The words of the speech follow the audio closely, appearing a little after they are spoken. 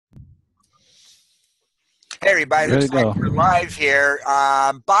Everybody, Ready looks to like go. we're live here.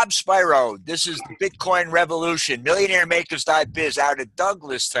 Bob Spyro, this is the Bitcoin Revolution, Millionaire Makers.biz out of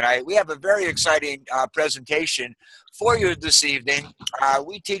Douglas tonight. We have a very exciting presentation for you this evening.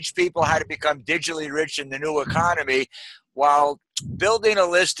 We teach people how to become digitally rich in the new economy while building a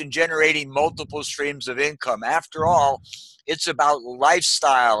list and generating multiple streams of income. After all, it's about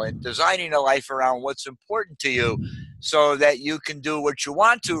lifestyle and designing a life around what's important to you so that you can do what you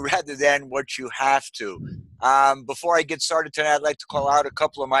want to rather than what you have to. Before I get started tonight, I'd like to call out a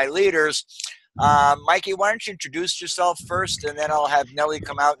couple of my leaders. Mikey, why don't you introduce yourself first, and then I'll have Nellie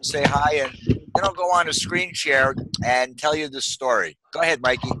come out and say hi, and then I'll go on a screen share and tell you the story. Go ahead,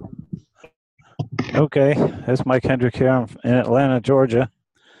 Mikey. Okay, it's Mike Hendrick here. I'm in Atlanta, Georgia.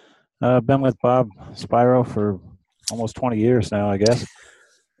 I've been with Bob Spyro for almost 20 years now, I guess.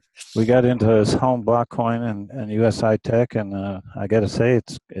 We got into his home block coin and USI Tech, and I got to say,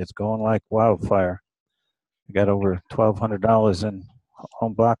 it's going like wildfire. We got over $1,200 in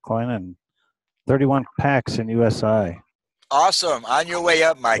home block coin and 31 packs in USI. Awesome. On your way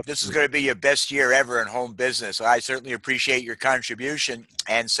up, Mike. This is going to be your best year ever in home business. I certainly appreciate your contribution,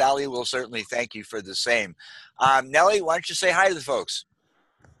 and Sally will certainly thank you for the same. Nellie, why don't you say hi to the folks?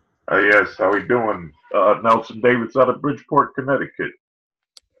 Yes, how we doing? Nelson Davis out of Bridgeport, Connecticut.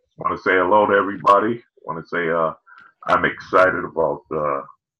 Want to say hello to everybody. Want to say I'm excited about the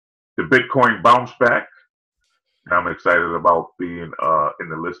Bitcoin bounce back. I'm excited about being in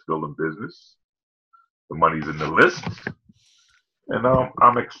the list building business. The money's in the list. And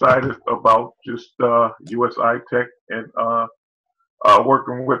I'm excited about just USI Tech and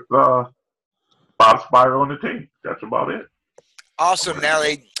working with Bob Spyro and the team. That's about it. Awesome,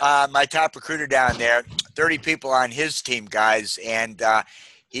 Nelly. My top recruiter down there, 30 people on his team, guys, and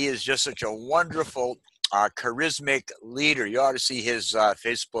he is just such a wonderful, charismatic leader. You ought to see his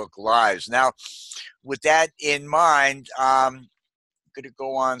Facebook Lives. Now, with that in mind, I'm going to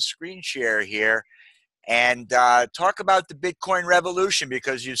go on screen share here and talk about the Bitcoin revolution,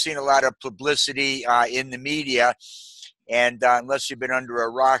 because you've seen a lot of publicity in the media. And unless you've been under a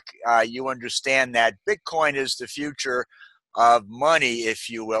rock, you understand that Bitcoin is the future of money, if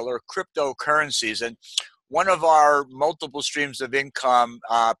you will, or cryptocurrencies. And one of our multiple streams of income,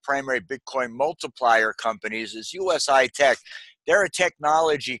 primary Bitcoin multiplier companies, is USI Tech. They're a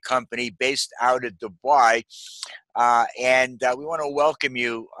technology company based out of Dubai. And we want to welcome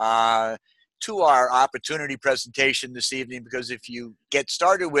you to our opportunity presentation this evening, because if you get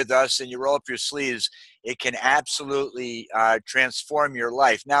started with us and you roll up your sleeves, it can absolutely transform your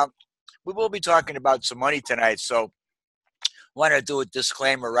life. Now, we will be talking about some money tonight, so I want to do a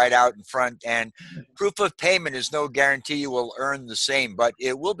disclaimer right out in front. And proof of payment is no guarantee you will earn the same, but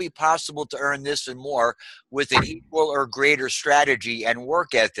it will be possible to earn this and more with an equal or greater strategy and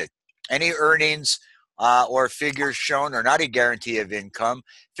work ethic. Any earnings or figures shown are not a guarantee of income.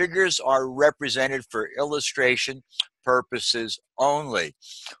 Figures are represented for illustration purposes only.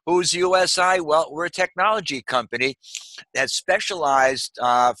 Who's USI? Well, we're a technology company that specialized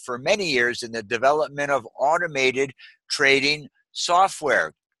for many years in the development of automated trading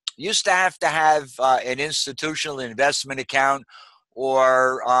software. Used to have an institutional investment account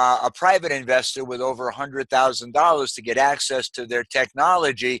or a private investor with over $100,000 to get access to their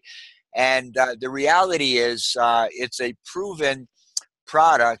technology. And the reality is it's a proven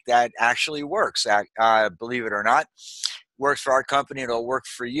product that actually works, believe it or not. Works for our company, it'll work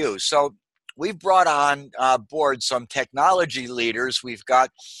for you. So we've brought on board some technology leaders. We've got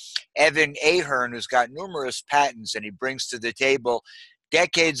Evan Ahern, who's got numerous patents, and he brings to the table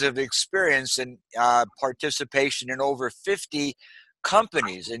decades of experience and participation in over 50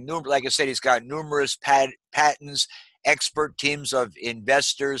 companies. And like I said, he's got numerous patents, expert teams of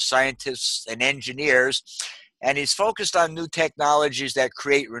investors, scientists, and engineers. And he's focused on new technologies that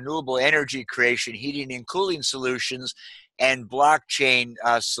create renewable energy creation, heating and cooling solutions, and blockchain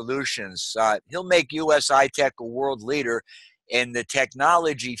solutions. He'll make USI Tech a world leader in the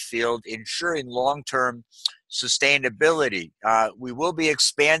technology field, ensuring long-term sustainability. We will be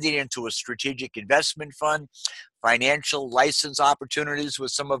expanding into a strategic investment fund, financial license opportunities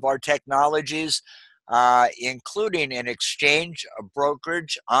with some of our technologies, including an exchange, a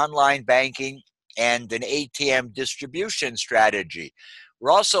brokerage, online banking, and an ATM distribution strategy.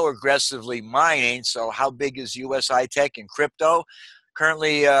 We're also aggressively mining. So how big is USI Tech in crypto?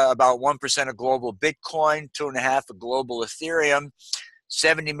 Currently about 1% of global Bitcoin, 2.5% of global Ethereum.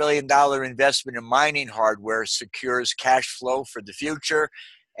 $70 million investment in mining hardware secures cash flow for the future.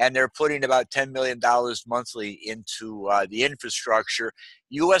 And they're putting about $10 million monthly into the infrastructure.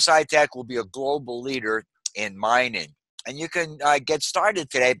 USI Tech will be a global leader in mining. And you can get started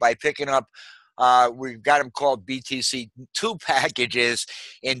today by picking up we've got them called BTC2 packages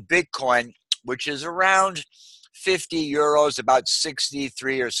in Bitcoin, which is around 50 euros, about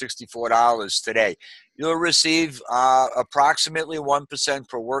 63 or $64 today. You'll receive approximately 1%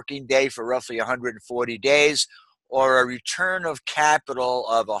 per working day for roughly 140 days, or a return of capital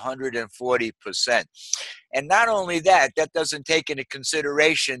of 140%. And not only that, that doesn't take into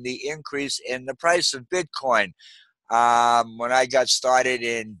consideration the increase in the price of Bitcoin. When I got started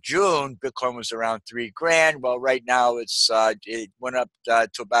in June, Bitcoin was around $3,000. Well, right now it went up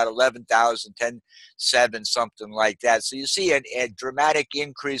to about 11,000, 10,700, something like that. So you see a dramatic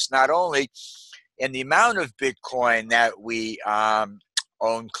increase not only in the amount of Bitcoin that we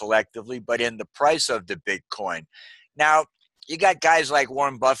own collectively, but in the price of the Bitcoin. Now, you got guys like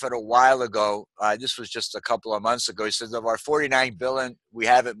Warren Buffett a while ago. This was just a couple of months ago. He says of our 49 billion, we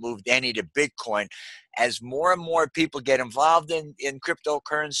haven't moved any to Bitcoin. As more and more people get involved in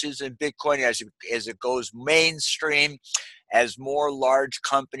cryptocurrencies and Bitcoin, as it goes mainstream, as more large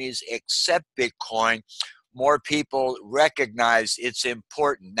companies accept Bitcoin, more people recognize it's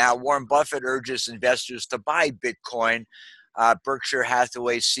important. Now, Warren Buffett urges investors to buy Bitcoin. Berkshire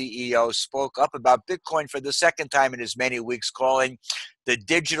Hathaway CEO spoke up about Bitcoin for the second time in as many weeks, calling the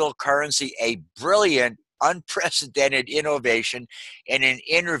digital currency a brilliant, unprecedented innovation in an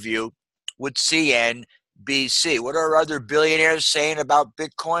interview with CNBC. What are other billionaires saying about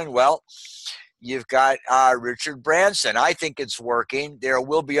Bitcoin? Well, you've got Richard Branson. I think it's working. There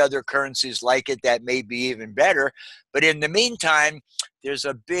will be other currencies like it that may be even better. But in the meantime, there's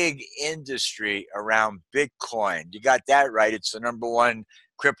a big industry around Bitcoin. You got that right. It's the number one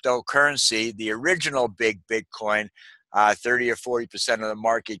cryptocurrency, the original big Bitcoin, 30 or 40% of the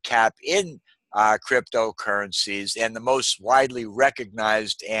market cap in cryptocurrencies, and the most widely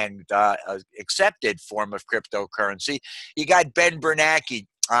recognized and accepted form of cryptocurrency. You got Ben Bernanke.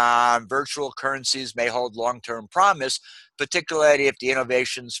 Virtual currencies may hold long-term promise, particularly if the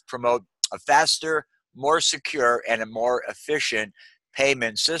innovations promote a faster, more secure, and a more efficient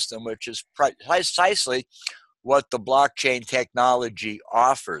payment system, which is precisely what the blockchain technology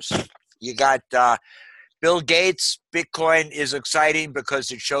offers. You got Bill Gates. Bitcoin is exciting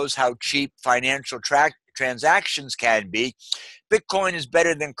because it shows how cheap financial transactions can be. Bitcoin is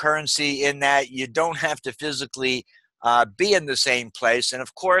better than currency in that you don't have to physically be in the same place. And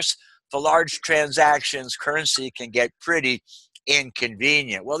of course, for large transactions, currency can get pretty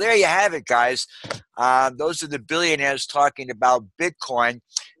inconvenient. Well, there you have it, guys. Those are the billionaires talking about Bitcoin.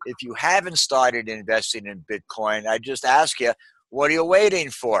 If you haven't started investing in Bitcoin, I just ask you, what are you waiting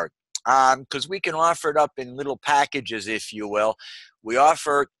for? Because we can offer it up in little packages, if you will. We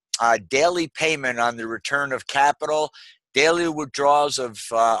offer daily payment on the return of capital, daily withdrawals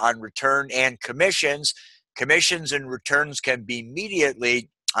on return, and commissions. Commissions and returns can be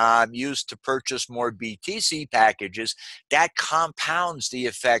immediately used to purchase more BTC packages. That compounds the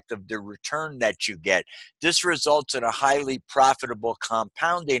effect of the return that you get. This results in a highly profitable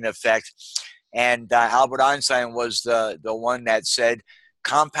compounding effect. And Albert Einstein was the one that said,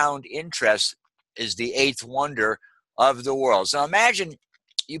 compound interest is the eighth wonder of the world. So imagine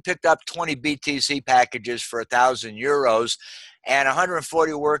you picked up 20 BTC packages for 1,000 euros, and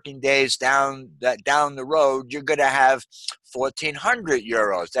 140 working days down the road, you're going to have 1,400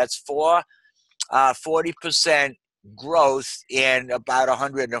 euros. That's 40% growth in about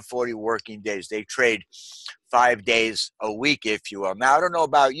 140 working days. They trade 5 days a week, if you will. Now, I don't know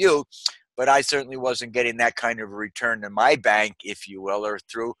about you, but I certainly wasn't getting that kind of a return in my bank, if you will, or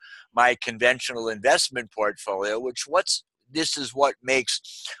through my conventional investment portfolio, this is what makes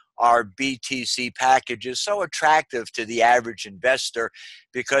our BTC packages so attractive to the average investor,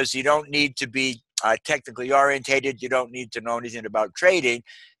 because you don't need to be technically orientated. You don't need to know anything about trading.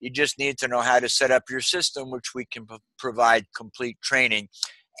 You just need to know how to set up your system, which we can provide complete training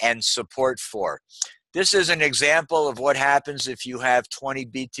and support for. This is an example of what happens if you have 20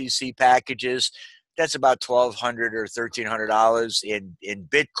 BTC packages. That's about $1,200 or $1,300 in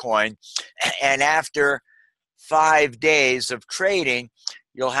Bitcoin. And after 5 days of trading,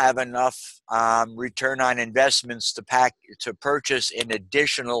 you'll have enough return on investments to purchase an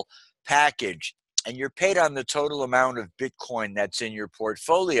additional package. And you're paid on the total amount of Bitcoin that's in your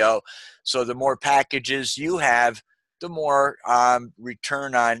portfolio. So the more packages you have, the more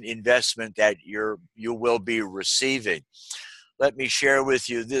return on investment that you will be receiving. Let me share with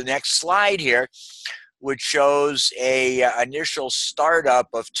you the next slide here, which shows a initial startup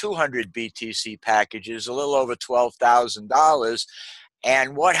of 200 BTC packages, a little over $12,000.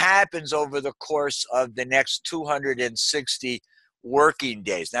 And what happens over the course of the next 260 working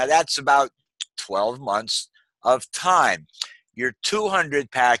days. Now, that's about 12 months of time. Your 200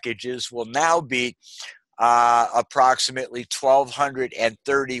 packages will now be approximately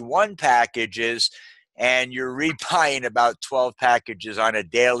 1,231 packages, and you're rebuying about 12 packages on a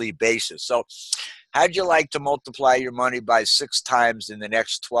daily basis. So how'd you like to multiply your money by 6 times in the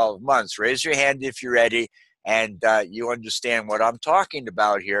next 12 months? Raise your hand if you're ready, and you understand what I'm talking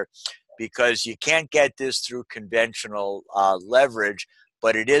about here, because you can't get this through conventional leverage,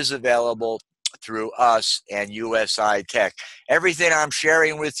 but it is available through us and USI Tech. Everything I'm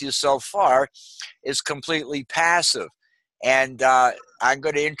sharing with you so far is completely passive. And I'm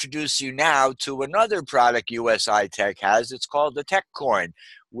going to introduce you now to another product USI Tech has. It's called the Tech Coin.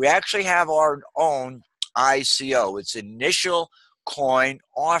 We actually have our own ICO. It's Initial Coin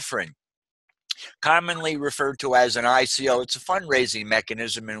Offering, commonly referred to as an ICO. It's a fundraising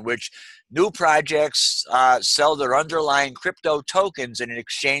mechanism in which new projects sell their underlying crypto tokens in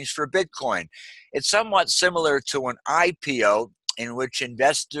exchange for Bitcoin. It's somewhat similar to an IPO, in which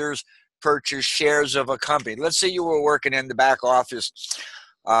investors purchase shares of a company. Let's say you were working in the back office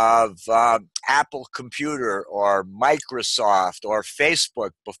of Apple Computer or Microsoft or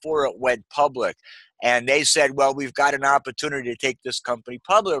Facebook before it went public, and they said, well, we've got an opportunity to take this company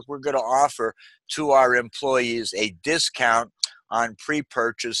public. We're going to offer to our employees a discount on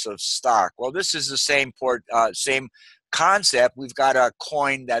pre-purchase of stock. Well, this is the same concept. We've got a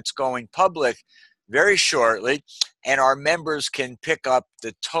coin that's going public very shortly, and our members can pick up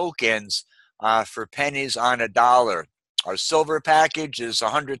the tokens for pennies on a dollar. Our silver package is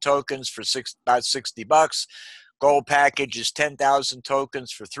 100 tokens for about $60. Gold package is 10,000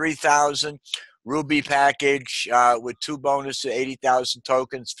 tokens for $3,000. Ruby package with 2 bonuses, 80,000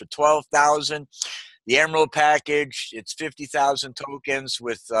 tokens for $12,000. The Emerald package, it's 50,000 tokens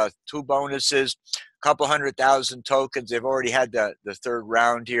with 2 bonuses, a couple 100,000 tokens. They've already had the third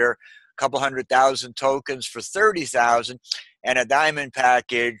round here. A couple 100,000 tokens for 30,000, and a diamond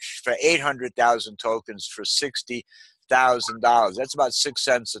package for 800,000 tokens for $60,000. That's about 6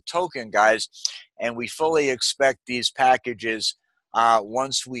 cents a token, guys. And we fully expect these packages,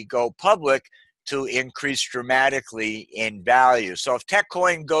 once we go public, to increase dramatically in value. So if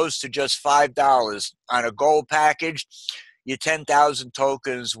TechCoin goes to just $5 on a gold package, your 10,000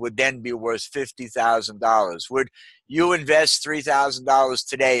 tokens would then be worth $50,000. Would you invest $3,000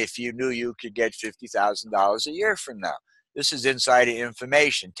 today if you knew you could get $50,000 a year from now? This is insider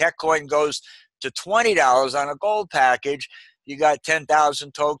information. TechCoin goes to $20 on a gold package. You got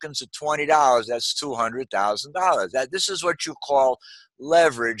 10,000 tokens at $20. That's $200,000. This is what you call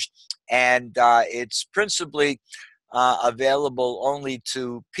leveraged, and it's principally available only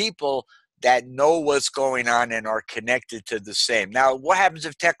to people that know what's going on and are connected to the same. Now, what happens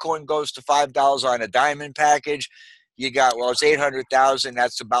if TechCoin goes to $5 on a diamond package? You got, well, it's 800,000.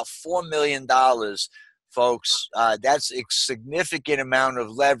 That's about $4 million, folks. That's a significant amount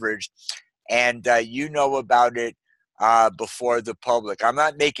of leverage, and you know about it before the public. I'm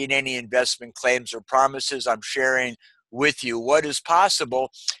not making any investment claims or promises. I'm sharing with you what is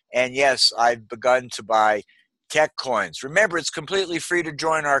possible. And yes, I've begun to buy Tech Coins. Remember, it's completely free to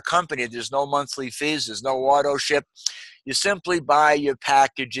join our company. There's no monthly fees. There's no auto ship. You simply buy your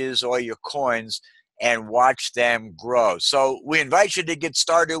packages or your coins and watch them grow. So we invite you to get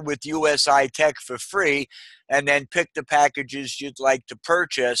started with USI Tech for free, and then pick the packages you'd like to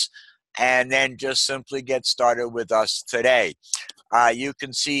purchase, and then just simply get started with us today. You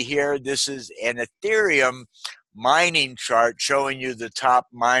can see here, this is an Ethereum mining chart showing you the top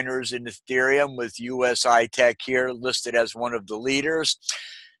miners in Ethereum, with USI Tech here listed as one of the leaders.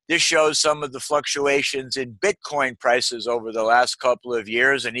 This shows some of the fluctuations in Bitcoin prices over the last couple of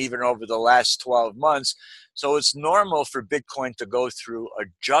years and even over the last 12 months. So it's normal for Bitcoin to go through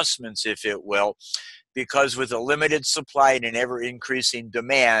adjustments, if it will, because with a limited supply and an ever-increasing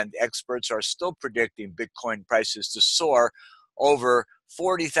demand, experts are still predicting Bitcoin prices to soar over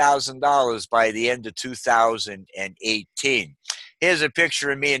 $40,000 by the end of 2018. Here's a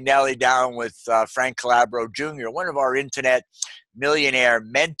picture of me and Nellie down with Frank Calabro Jr., one of our internet millionaire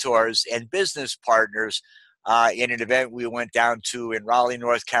mentors and business partners, in an event we went down to in Raleigh,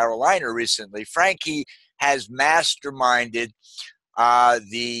 North Carolina recently. Frankie has masterminded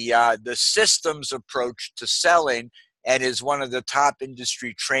the systems approach to selling, and is one of the top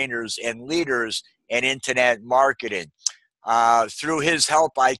industry trainers and leaders in internet marketing. Through his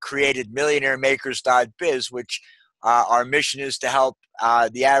help, I created MillionaireMakers.biz, which our mission is to help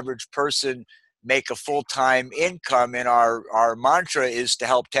the average person make a full-time income, and our mantra is to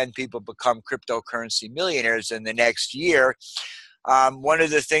help 10 people become cryptocurrency millionaires in the next year. One of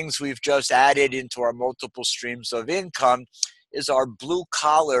the things we've just added into our multiple streams of income is our blue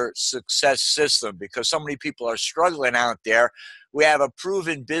collar success system, because so many people are struggling out there. We have a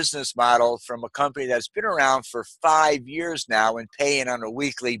proven business model from a company that's been around for 5 years now and paying on a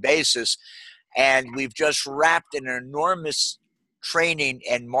weekly basis. And we've just wrapped an enormous training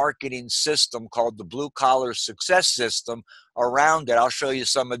and marketing system called the Blue Collar Success System around it. I'll show you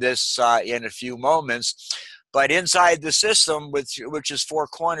some of this in a few moments. But inside the system, which is Four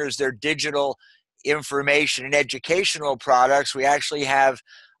Corners, they're digital information and educational products. We actually have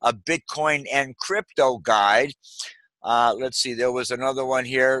a Bitcoin and crypto guide. Let's see, there was another one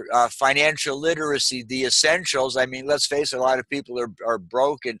here, financial literacy, the essentials. I mean, let's face it, a lot of people are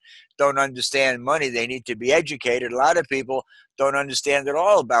broke and don't understand money. They need to be educated. A lot of people don't understand at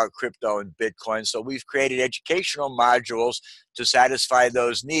all about crypto and Bitcoin. So we've created educational modules to satisfy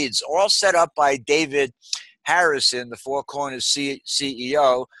those needs, all set up by David Harrison, the Four Corners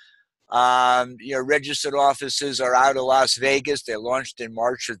CEO. Registered offices are out of Las Vegas. They launched in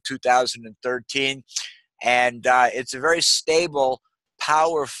March of 2013. And it's a very stable,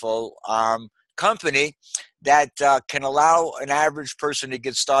 powerful company that can allow an average person to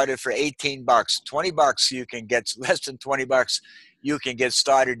get started for $18. $20 you can get, less than $20 you can get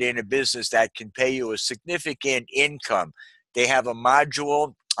started in a business that can pay you a significant income. They have a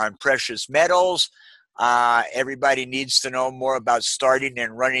module on precious metals. Everybody needs to know more about starting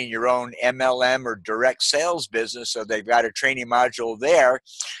and running your own MLM or direct sales business, so they've got a training module there.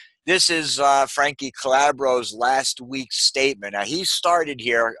 This is Frankie Calabro's last week's statement. Now, he started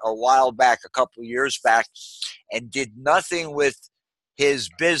here a while back, a couple of years back, and did nothing with his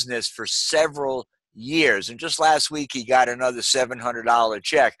business for several years. And just last week, he got another $700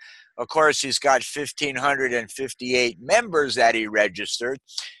 check. Of course, he's got 1,558 members that he registered,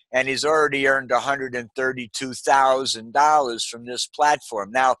 and he's already earned $132,000 from this platform.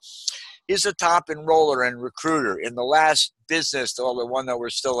 Now, he's a top enroller and recruiter. In the last business, or the one that we're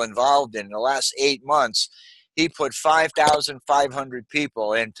still involved in the last 8 months, he put 5,500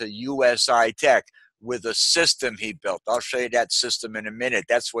 people into USI Tech with a system he built. I'll show you that system in a minute.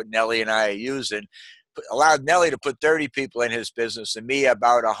 That's what Nelly and I are using. Allowed Nelly to put 30 people in his business and me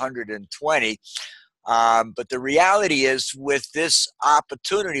about 120. But the reality is, with this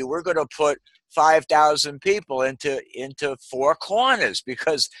opportunity, we're going to put 5,000 people into Four Corners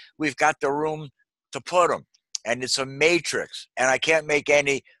because we've got the room to put them. And it's a matrix. And I can't make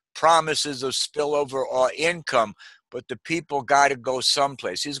any promises of spillover or income, but the people got to go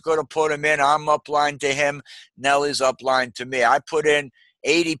someplace. He's going to put them in. I'm upline to him. Nelly's upline to me. I put in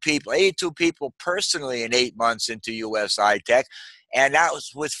 82 people personally in 8 months into USI Tech, and that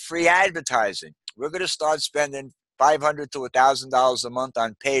was with free advertising. We're going to start spending $500 to $1,000 a month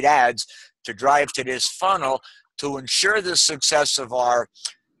on paid ads to drive to this funnel to ensure the success of our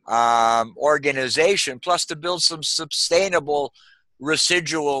organization, plus to build some sustainable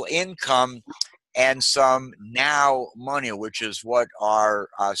residual income and some now money, which is what our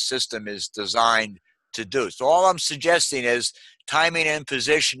system is designed to do. So all I'm suggesting is timing and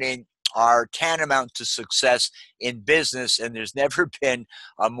positioning are tantamount to success in business, and there's never been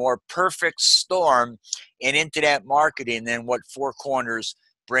a more perfect storm in internet marketing than what Four Corners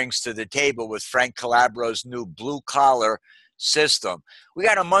brings to the table with Frank Calabro's new blue collar system. We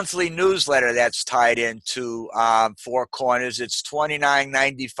got a monthly newsletter that's tied into Four Corners. It's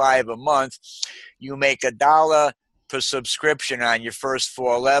 $29.95 a month. You make $1 per subscription on your first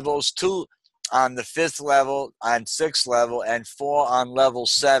 4 levels, $2 on the 5th level, on 6th level, and 4 on level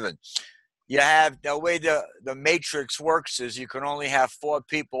 7. You have the way the matrix works is you can only have 4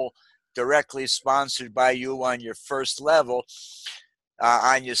 people directly sponsored by you on your first level.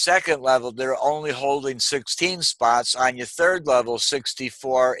 On your second level, they're only holding 16 spots. On your third level,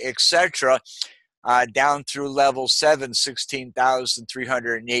 64, etc. Down through level 7,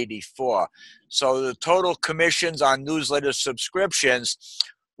 16,384. So the total commissions on newsletter subscriptions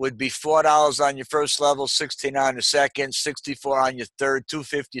would be $4 on your first level, 16 on your second, 64 on your third,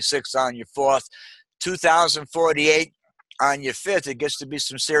 256 on your fourth, 2,048 on your fifth. It gets to be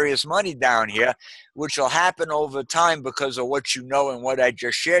some serious money down here, which will happen over time because of what you know and what I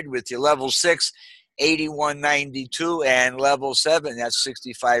just shared with you. Level 6, 81.92, and level 7, that's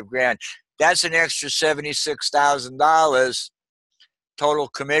 65 grand. That's an extra $76,000 total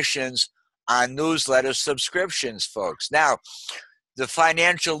commissions on newsletter subscriptions, folks. Now, the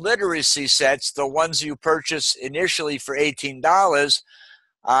financial literacy sets, the ones you purchase initially for $18,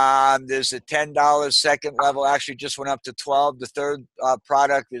 there's a $10 second level, actually just went up to $12. The third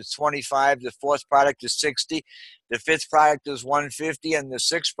product is $25. The fourth product is $60. The fifth product is $150, and the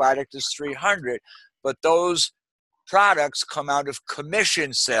sixth product is $300. But those products come out of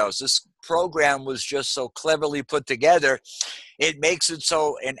commission sales. This program was just so cleverly put together. It makes it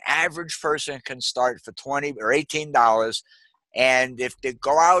so an average person can start for $20 or $18. And if they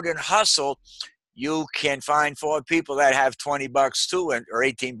go out and hustle, you can find 4 people that have $20 too, or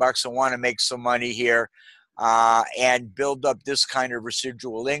 $18 and want to make some money here, and build up this kind of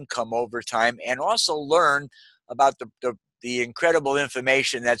residual income over time, and also learn about the incredible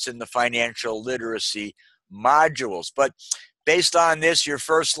information that's in the financial literacy modules. But based on this, your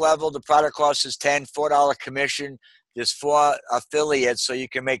first level, the product cost is $10, $4 commission. There's 4 affiliates, so you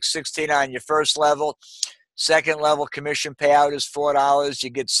can make 16 on your first level. Second level commission payout is $4. You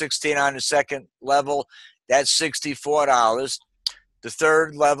get 16 on the second level. That's $64. The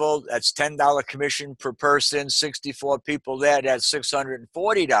third level, that's $10 commission per person, 64 people there, that's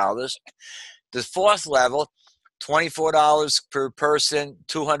 $640. The fourth level, $24 per person,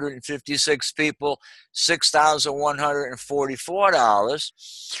 256 people, $6,144.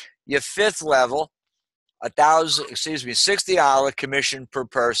 Your fifth level, $60 commission per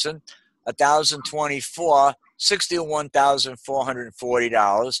person, 1,024,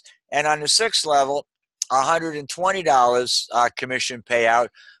 $61,440. And on the sixth level, $120 commission payout,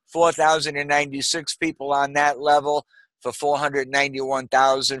 4,096 people on that level for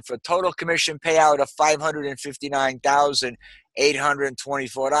 $491,000, for total commission payout of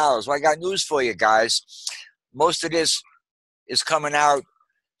 $559,824. Well, I got news for you guys. Most of this is coming out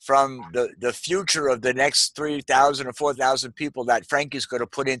from the future of the next 3,000 or 4,000 people that Frankie's going to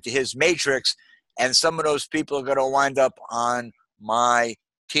put into his matrix, and some of those people are going to wind up on my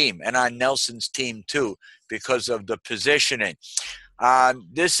team and on Nelson's team too, because of the positioning.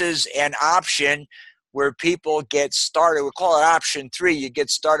 This is an option where people get started. We call it option 3. You get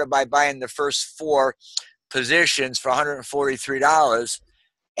started by buying the first 4 positions for $143,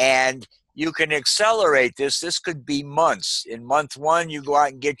 and you can accelerate this. This could be months. In month 1, you go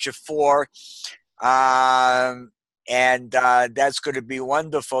out and get your 4, and that's going to be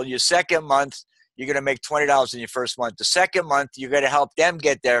wonderful. Your second month, you're going to make $20 in your first month. The second month, you're going to help them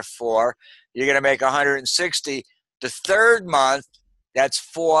get their 4. You're going to make $160. The third month, that's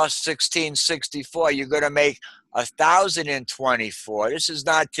 4, 16, 64. You're going to make $1,024. This is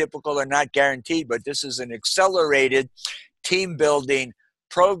not typical or not guaranteed, but this is an accelerated team building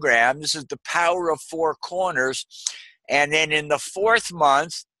program. This is the power of 4 corners. And then in the fourth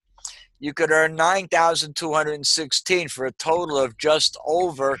month, you could earn $9,216 for a total of just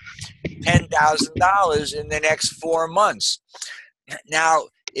over $10,000 in the next 4 months. Now,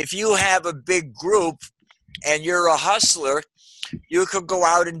 if you have a big group and you're a hustler, you could go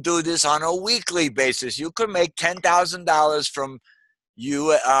out and do this on a weekly basis. You could make $10,000 from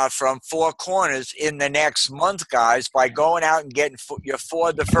 4 corners in the next month, guys, by going out and getting your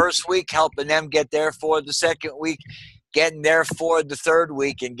 4 the first week, helping them get their 4 the second week, getting their 4 the third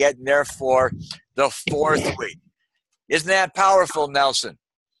week, and getting their 4 the fourth week. Isn't that powerful, Nelson?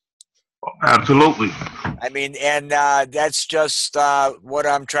 Absolutely. I mean, and that's just what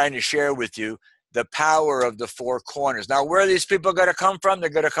I'm trying to share with you, the power of the 4 corners. Now, where are these people going to come from? They're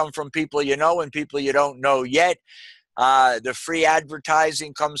going to come from people you know and people you don't know yet. The free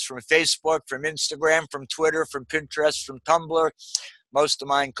advertising comes from Facebook, from Instagram, from Twitter, from Pinterest, from Tumblr. Most of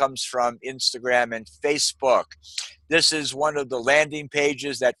mine comes from Instagram and Facebook. This is one of the landing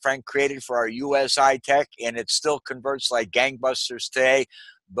pages that Frank created for our USI Tech, and it still converts like gangbusters today,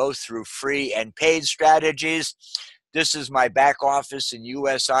 both through free and paid strategies. This is my back office in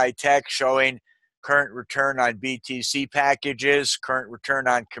USI Tech, showing current return on BTC packages, current return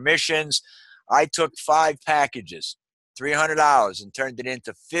on commissions. I took 5 packages, $300, and turned it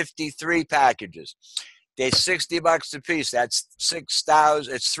into 53 packages. They're $60 a piece. That's $6,000.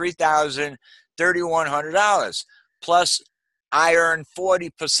 It's $3,100. Plus, I earn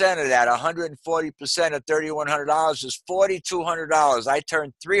 40% of that. 140% of $3,100 is $4,200. I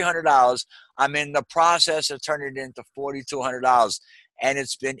turned $300. I'm in the process of turning it into $4,200. And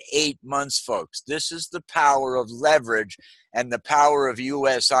it's been 8 months, folks. This is the power of leverage and the power of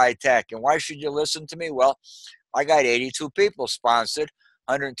USI Tech. And why should you listen to me? Well, I got 82 people sponsored,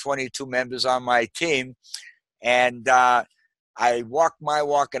 122 members on my team. And I walk my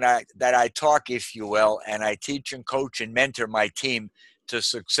walk and that I talk, if you will, and I teach and coach and mentor my team to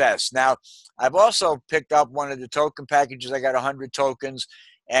success. Now, I've also picked up one of the token packages. I got 100 tokens.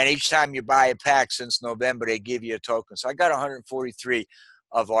 And each time you buy a pack since November, they give you a token. So I got 143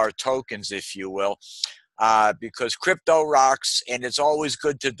 of our tokens, if you will, because crypto rocks, and it's always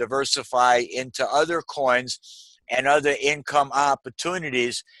good to diversify into other coins and other income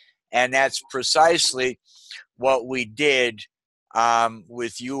opportunities. And that's precisely what we did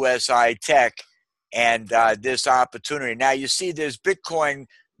with USI Tech and this opportunity. Now you see there's Bitcoin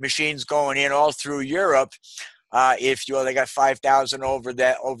machines going in all through Europe. They got 5,000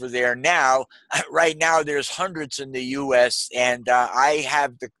 over there now. Right now, there's hundreds in the U.S., and I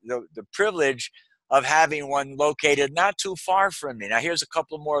have the privilege of having one located not too far from me. Now, here's a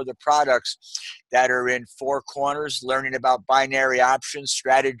couple more of the products that are in Four Corners, learning about binary options,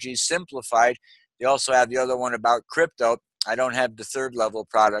 strategies simplified. They also have the other one about crypto. I don't have the third level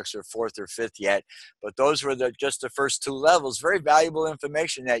products or fourth or fifth yet, but those were just the first two levels. Very valuable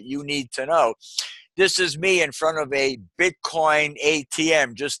information that you need to know. This is me in front of a Bitcoin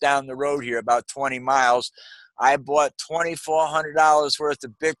ATM just down the road here, about 20 miles. I bought $2,400 worth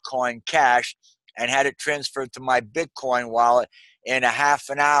of Bitcoin cash and had it transferred to my Bitcoin wallet in a half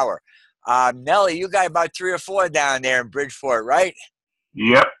an hour. Nelly, you got about 3 or 4 down there in Bridgeport, right?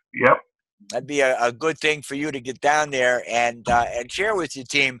 Yep. That'd be a good thing for you to get down there and share with your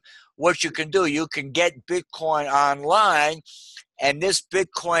team what you can do. You can get Bitcoin online, and this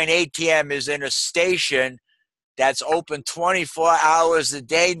Bitcoin ATM is in a station that's open 24 hours a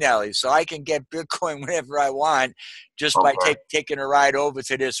day, Nelly. So I can get Bitcoin whenever I want just by taking a ride over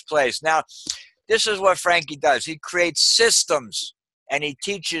to this place. Now, this is what Frankie does. He creates systems, and he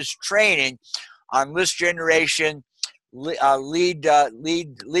teaches training on list generation, lead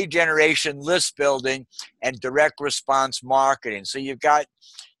generation, list building, and direct response marketing. So you've got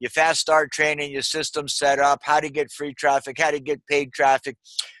your fast start training, your system set up, how to get free traffic, how to get paid traffic.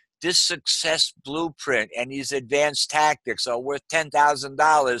 This success blueprint and these advanced tactics are worth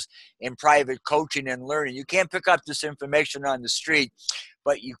 $10,000 in private coaching and learning. You can't pick up this information on the street,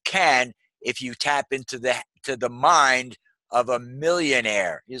 but you can if you tap into the mind of a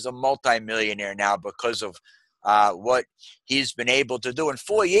millionaire. He's a multimillionaire now because of what he's been able to do. And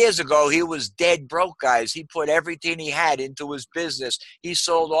 4 years ago, he was dead broke, guys. He put everything he had into his business. He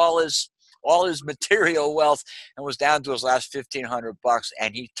sold all his material wealth and was down to his last $1,500,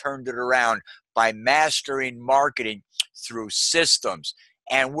 and he turned it around by mastering marketing through systems.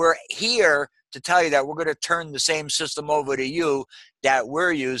 And we're here to tell you that we're going to turn the same system over to you that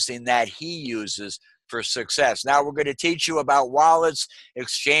we're using, that he uses for success. Now we're going to teach you about wallets,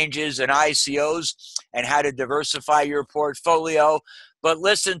 exchanges, and ICOs, and how to diversify your portfolio. But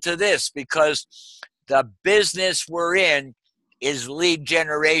listen to this, because the business we're in is lead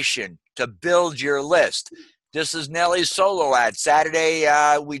generation, to build your list. This is Nelly's solo ad. Saturday,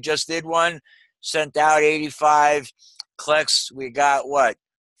 we just did one, sent out 85 clicks. We got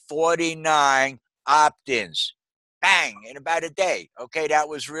 49 opt-ins. Bang, in about a day. Okay, that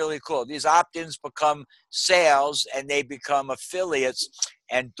was really cool. These opt-ins become sales, and they become affiliates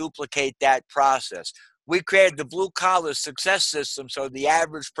and duplicate that process. We created the blue-collar success system so the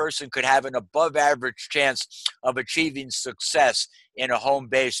average person could have an above-average chance of achieving success in a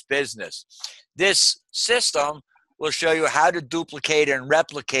home-based business. This system will show you how to duplicate and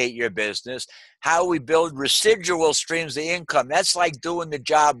replicate your business, how we build residual streams of income. That's like doing the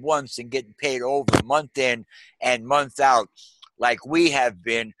job once and getting paid over month in and month out, like we have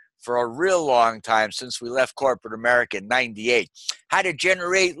been for a real long time since we left corporate America in '98. How to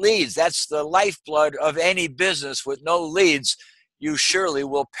generate leads. That's the lifeblood of any business. With no leads, you surely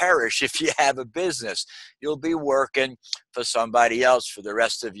will perish if you have a business. You'll be working for somebody else for the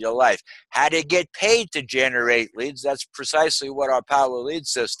rest of your life. How to get paid to generate leads. That's precisely what our Power Lead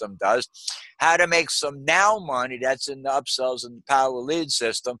system does. How to make some now money. That's in the upsells in the Power Lead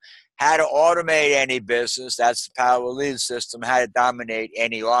system. How to automate any business. That's the Power Lead system. How to dominate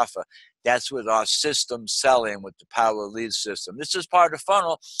any offer. That's with our system selling with the Power Lead system. This is part of the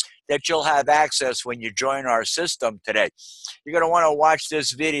funnel that you'll have access when you join our system today. You're going to want to watch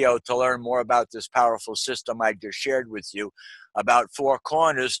this video to learn more about this powerful system I just shared with you about Four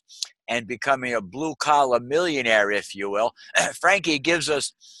Corners and becoming a blue-collar millionaire, if you will. Frankie gives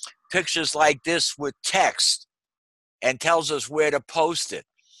us pictures like this with text and tells us where to post it.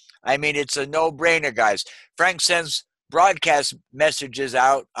 I mean, it's a no-brainer, guys. Frank sends broadcast messages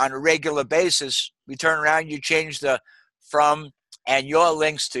out on a regular basis. We turn around, you change the from and your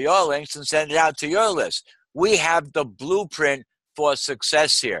links to your links and send it out to your list. We have the blueprint for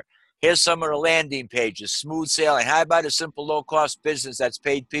success here. Here's some of the landing pages. Smooth sailing. How about a simple low-cost business that's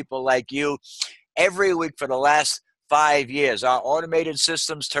paid people like you every week for the last 5 years? Our automated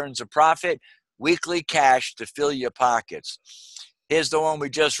systems turns a profit, weekly cash to fill your pockets. Here's the one we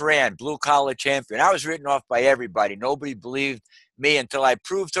just ran, Blue Collar Champion. I was written off by everybody. Nobody believed me until I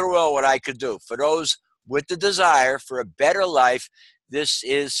proved to the world what I could do. For those with the desire for a better life, this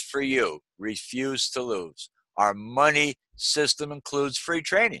is for you. Refuse to lose. Our money system includes free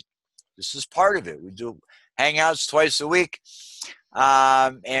training. This is part of it. We do hangouts twice a week.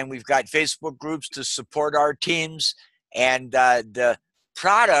 And we've got Facebook groups to support our teams. And the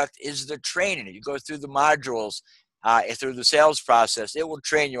product is the training. You go through the modules, through the sales process. It will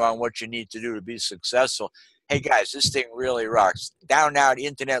train you on what you need to do to be successful. Hey, guys, this thing really rocks. Down and Out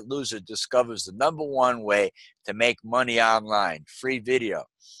Internet Loser discovers the #1 way to make money online. Free video.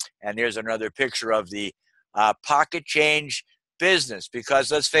 And there's another picture of the pocket change business,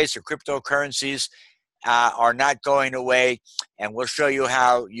 because let's face it, cryptocurrencies are not going away, and we'll show you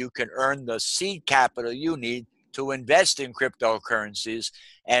how you can earn the seed capital you need to invest in cryptocurrencies,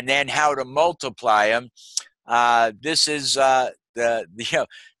 and then how to multiply them. This is the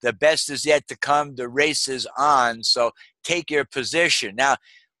best is yet to come. The race is on, so take your position. Now,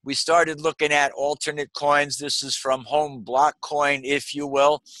 we started looking at alternate coins. This is from Home Block Coin, if you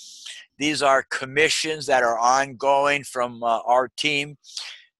will. These are commissions that are ongoing from our team.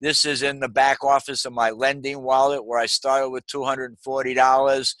 This is in the back office of my lending wallet, where I started with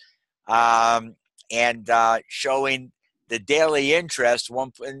 $240 and showing the daily interest.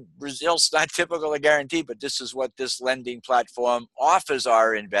 In Brazil, it's not typical of guarantee, but this is what this lending platform offers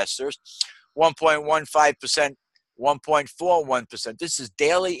our investors. 1.15%, 1.41%. This is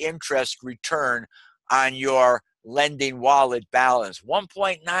daily interest return on your lending wallet balance.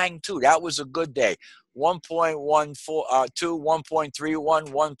 1.92, that was a good day. 1.14,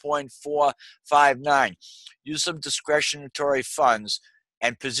 1.31, 1.459. Use some discretionary funds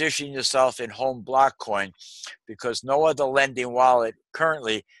and position yourself in Home Block Coin, because no other lending wallet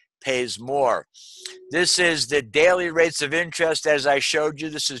currently pays more. This is the daily rates of interest as I showed you.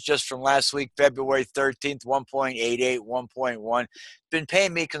 This is just from last week, February 13th, 1.88, 1.1. Been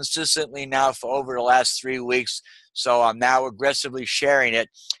paying me consistently now for over the last 3 weeks, so I'm now aggressively sharing it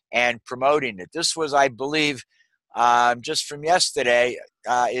and promoting it. This was, I believe, just from yesterday,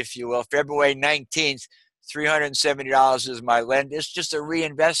 if you will, February 19th, $370 is my lend. It's just a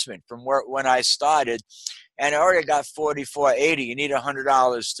reinvestment from when I started, and I already got $44.80. You need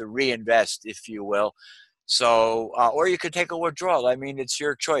 $100 to reinvest, if you will. So, or you could take a withdrawal. I mean, it's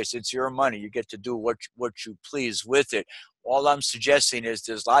your choice. It's your money. You get to do what you please with it. All I'm suggesting is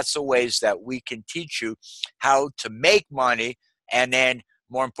there's lots of ways that we can teach you how to make money, and then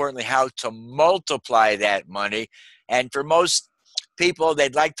more importantly, how to multiply that money. And for most people,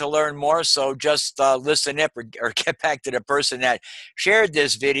 they'd like to learn more, so just listen up or get back to the person that shared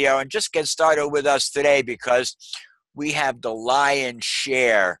this video and just get started with us today, because we have the lion's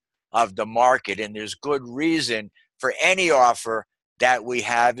share of the market, and there's good reason for any offer that we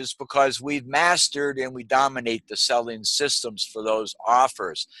have is because we've mastered and we dominate the selling systems for those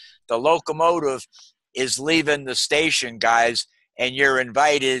offers. The locomotive is leaving the station, guys, and you're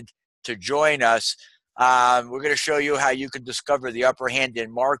invited to join us. We're going to show you how you can discover the upper hand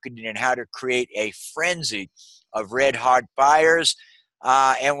in marketing and how to create a frenzy of red-hot buyers.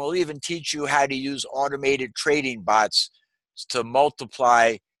 And we'll even teach you how to use automated trading bots to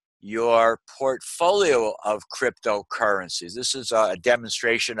multiply your portfolio of cryptocurrencies. This is a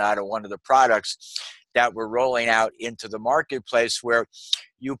demonstration out of one of the products that we're rolling out into the marketplace, where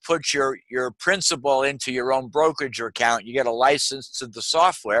you put your principal into your own brokerage account. You get a license to the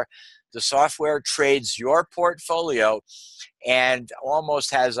software. The software trades your portfolio and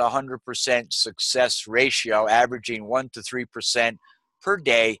almost has 100% success ratio, averaging 1 to 3% per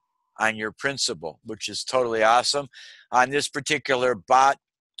day on your principal, which is totally awesome. On this particular bot,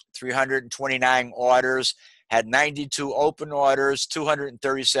 329 orders, had 92 open orders,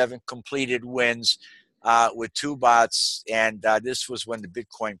 237 completed wins with 2 bots. And this was when the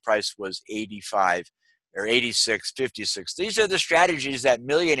Bitcoin price was 85 or 86, 56. These are the strategies that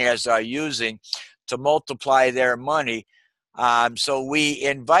millionaires are using to multiply their money. So we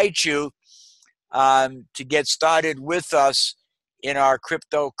invite you to get started with us in our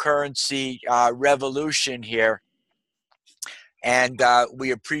cryptocurrency revolution here. And we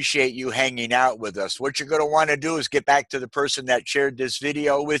appreciate you hanging out with us. What you're going to want to do is get back to the person that shared this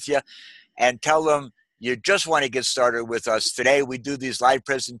video with you and tell them you just want to get started with us today. We do these live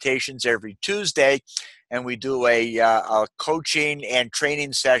presentations every Tuesday, and we do a coaching and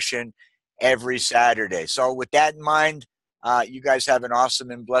training session every Saturday. So with that in mind, you guys have an awesome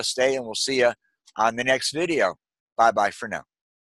and blessed day, and we'll see you on the next video. Bye-bye for now.